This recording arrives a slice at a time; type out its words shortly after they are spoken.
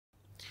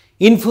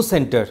Info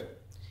Center.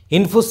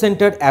 Info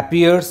Center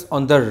appears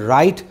on the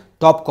right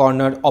top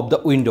corner of the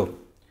window.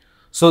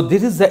 So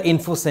this is the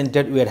Info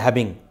Center we are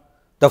having.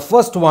 The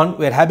first one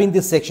we are having,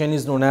 this section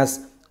is known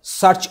as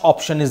search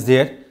option is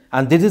there,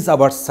 and this is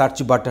our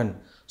search button.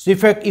 So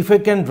if I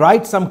can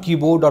write some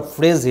keyword or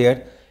phrase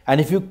here,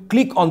 and if you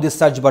click on this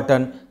search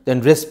button,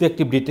 then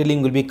respective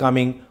detailing will be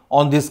coming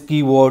on this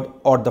keyword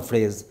or the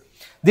phrase.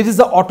 This is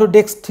the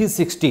Autodesk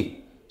 360.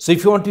 So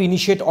if you want to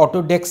initiate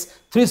Autodesk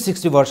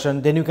 360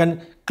 version, then you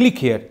can click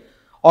here.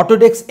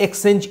 Autodesk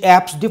Exchange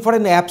apps,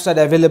 different apps are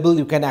available.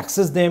 You can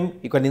access them,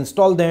 you can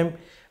install them,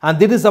 and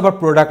this is our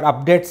product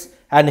updates,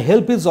 and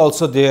help is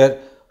also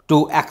there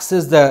to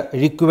access the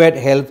required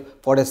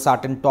help for a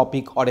certain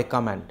topic or a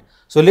command.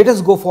 So let us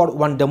go for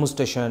one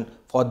demonstration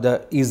for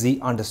the easy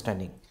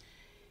understanding.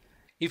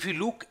 If you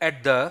look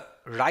at the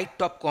right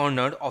top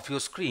corner of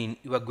your screen,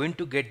 you are going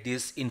to get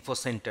this Info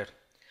Center.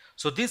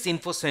 So this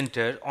Info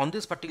Center, on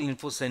this particular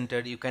Info Center,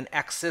 you can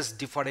access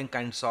different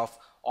kinds of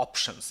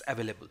options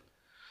available.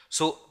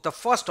 So the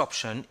first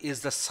option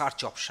is the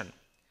search option.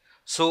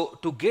 So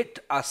to get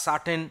a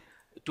certain,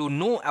 to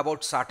know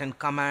about certain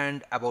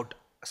command, about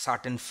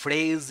certain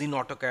phrase in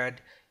AutoCAD,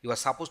 you are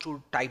supposed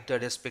to type the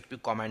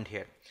respective command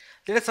here.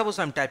 Let us suppose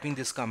I'm typing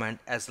this command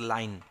as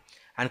line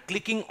and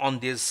clicking on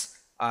this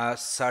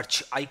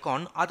search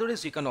icon.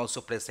 Otherwise you can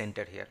also press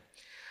enter here.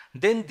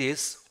 Then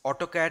this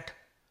AutoCAD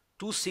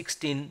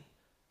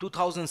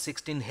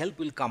 2016 help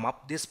will come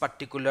up. This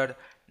particular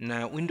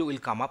window will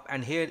come up,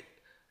 and here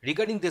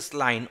regarding this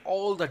line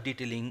all the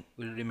detailing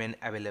will remain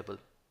available.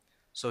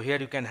 So here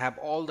you can have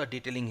all the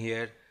detailing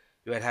here.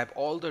 You will have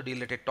all the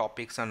related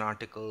topics and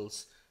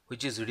articles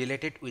which is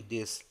related with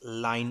this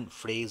line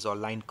phrase or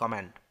line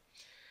command.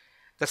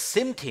 The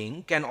same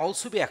thing can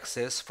also be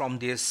accessed from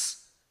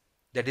this,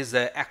 that is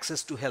the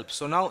access to help.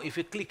 So now if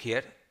you click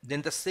here,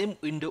 then the same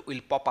window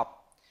will pop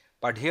up,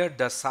 but here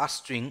the search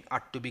string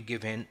are to be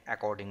given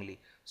accordingly.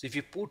 So if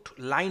you put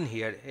line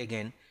here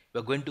again, we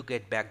are going to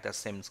get back the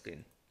same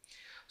screen.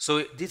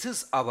 So this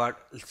is our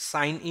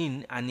sign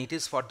in, and it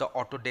is for the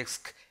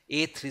Autodesk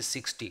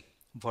A360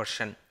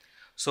 version.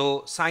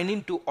 So sign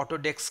in to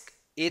Autodesk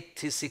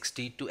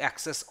A360 to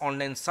access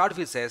online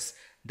services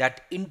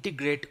that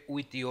integrate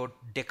with your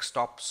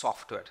desktop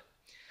software.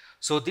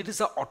 So this is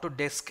the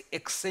Autodesk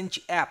Exchange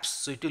apps.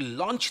 So it will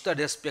launch the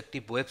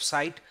respective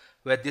website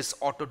where this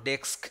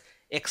Autodesk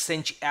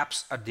Exchange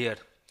apps are there.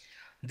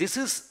 This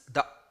is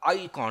the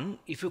icon.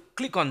 If you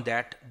click on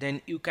that,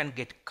 then you can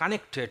get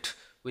connected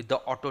with the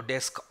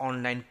Autodesk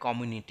online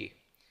community.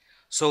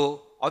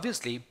 So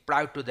obviously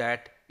prior to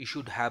that you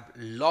should have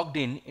logged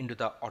in into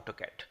the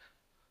AutoCAD.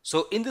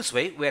 So in this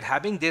way we are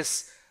having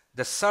this,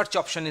 the search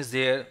option is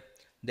there,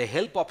 the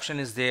help option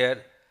is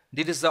there,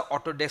 this is the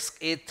Autodesk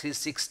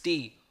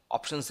A360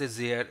 options is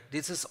there,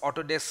 this is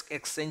Autodesk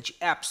Exchange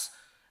apps,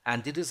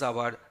 and this is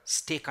our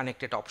stay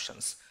connected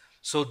options.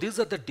 So these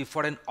are the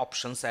different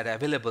options that are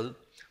available.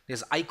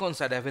 These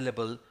icons are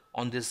available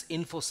on this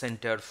Info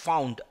Center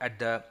found at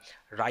the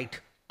right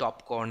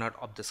top corner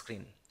of the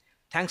screen.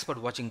 Thanks for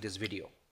watching this video.